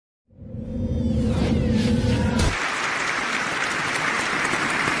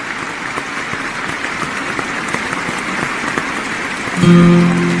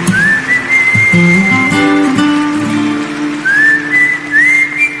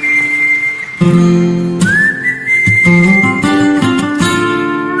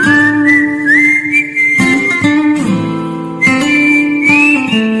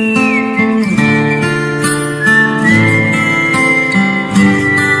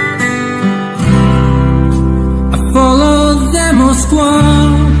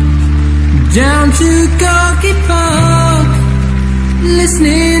Down to Gorky Park,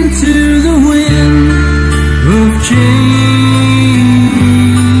 listening to the wind of change.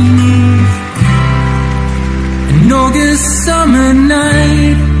 An August summer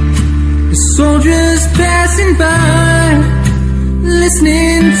night, the soldiers passing by,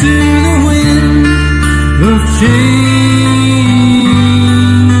 listening to the wind of change.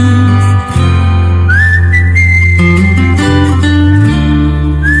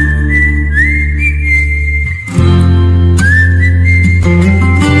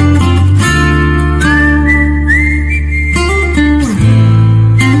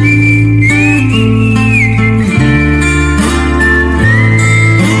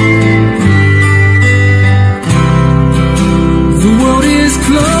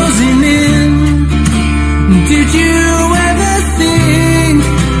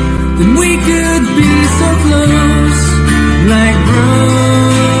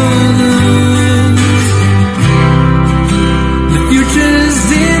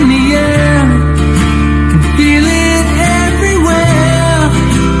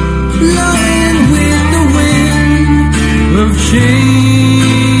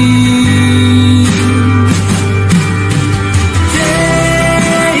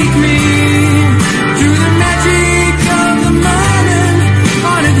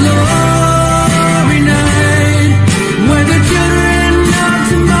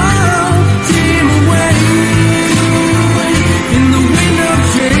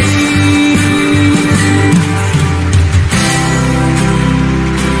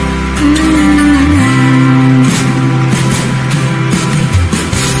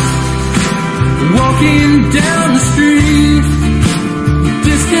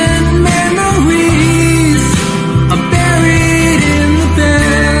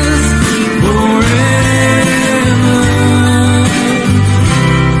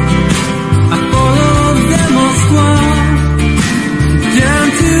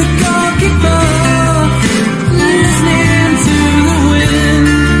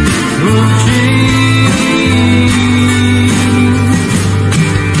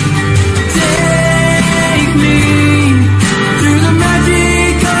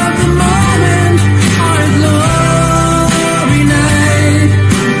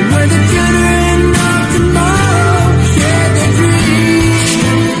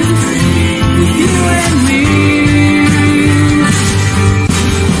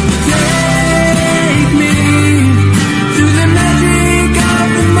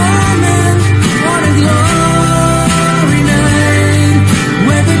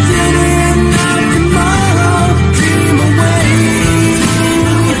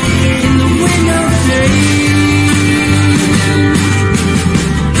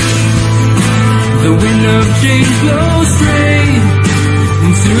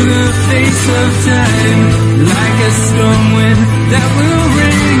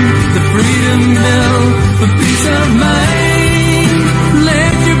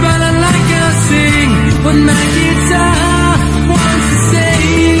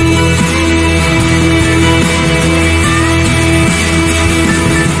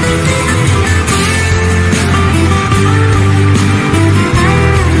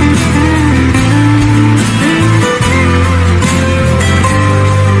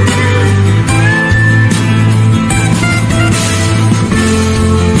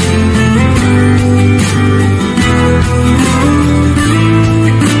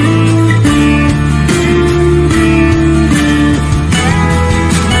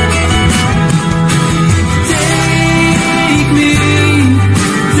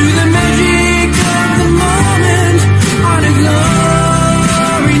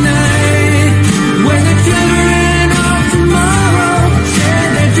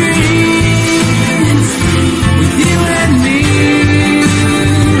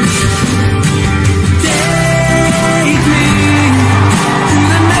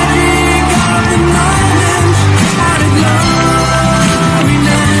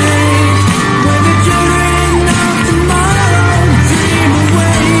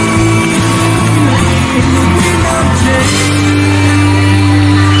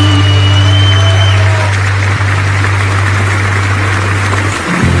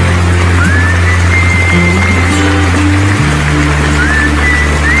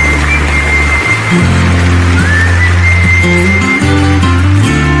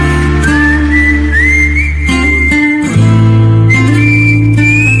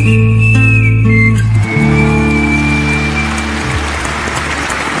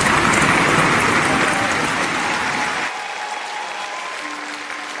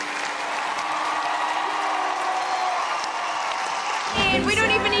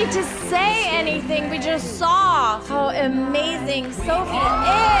 need to say anything. We just saw how amazing Sophie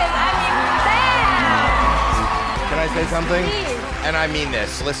is. I mean, bam! Can I say something? Please. And I mean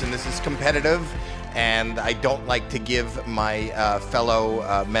this. Listen, this is competitive, and I don't like to give my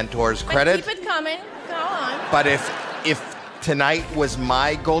fellow mentors credit. But keep it coming. Go on. But if tonight was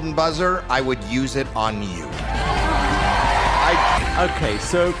my golden buzzer, I would use it on you. Okay,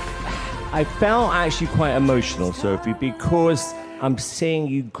 so I felt actually quite emotional, Sophie, because I'm seeing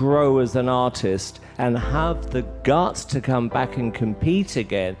you grow as an artist and have the guts to come back and compete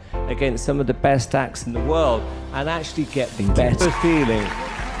again against some of the best acts in the world and actually get the better feeling.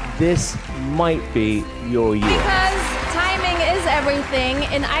 This might be your year. Because timing is everything,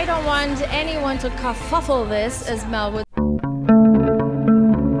 and I don't want anyone to kerfuffle this, as Mel would.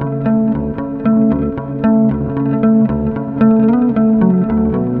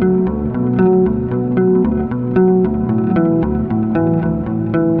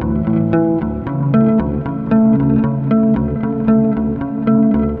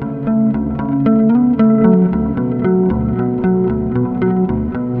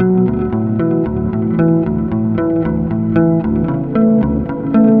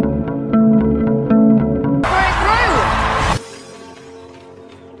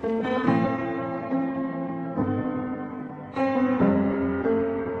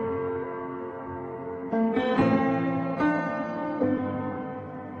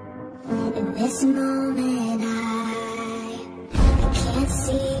 In this moment I can't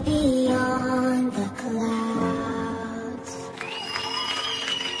see beyond the clouds.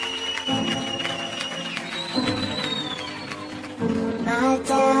 My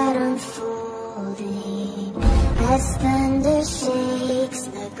doubt unfolding as thunder shakes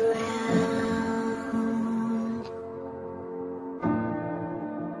the ground.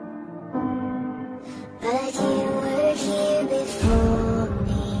 But you were here before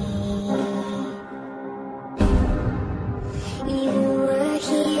me. You were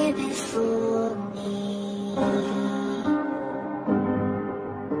here before me.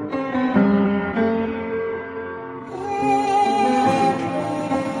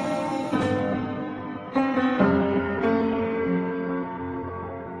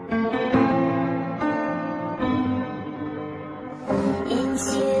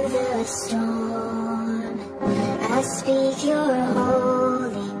 Into the storm, I speak your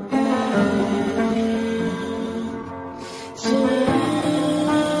holy name.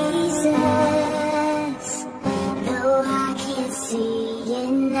 Jesus, though I can't see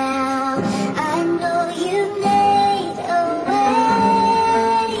it now, I know you made a way.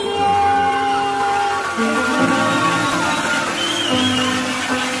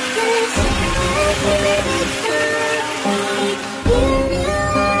 There's nothing you knew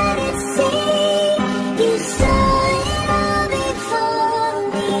what it said. You saw it all before.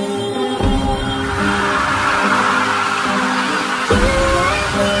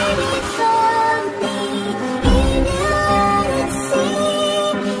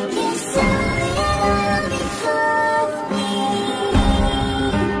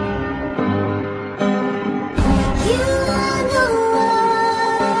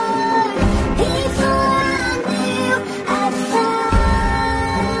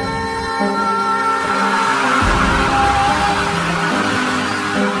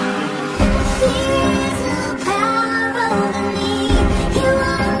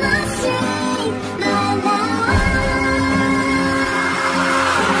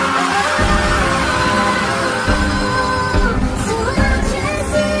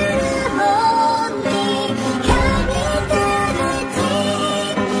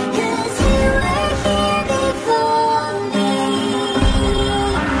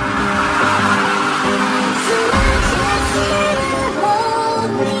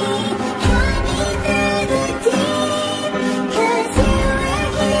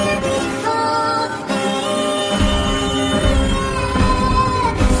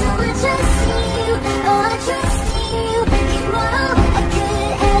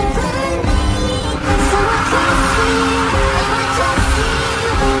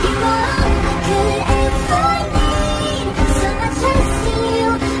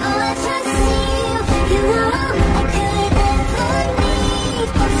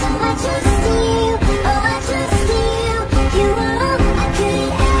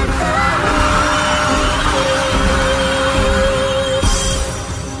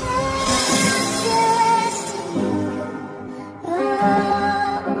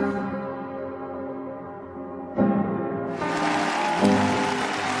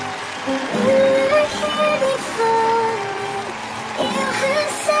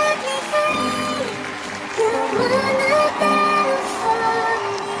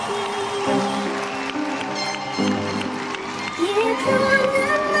 Come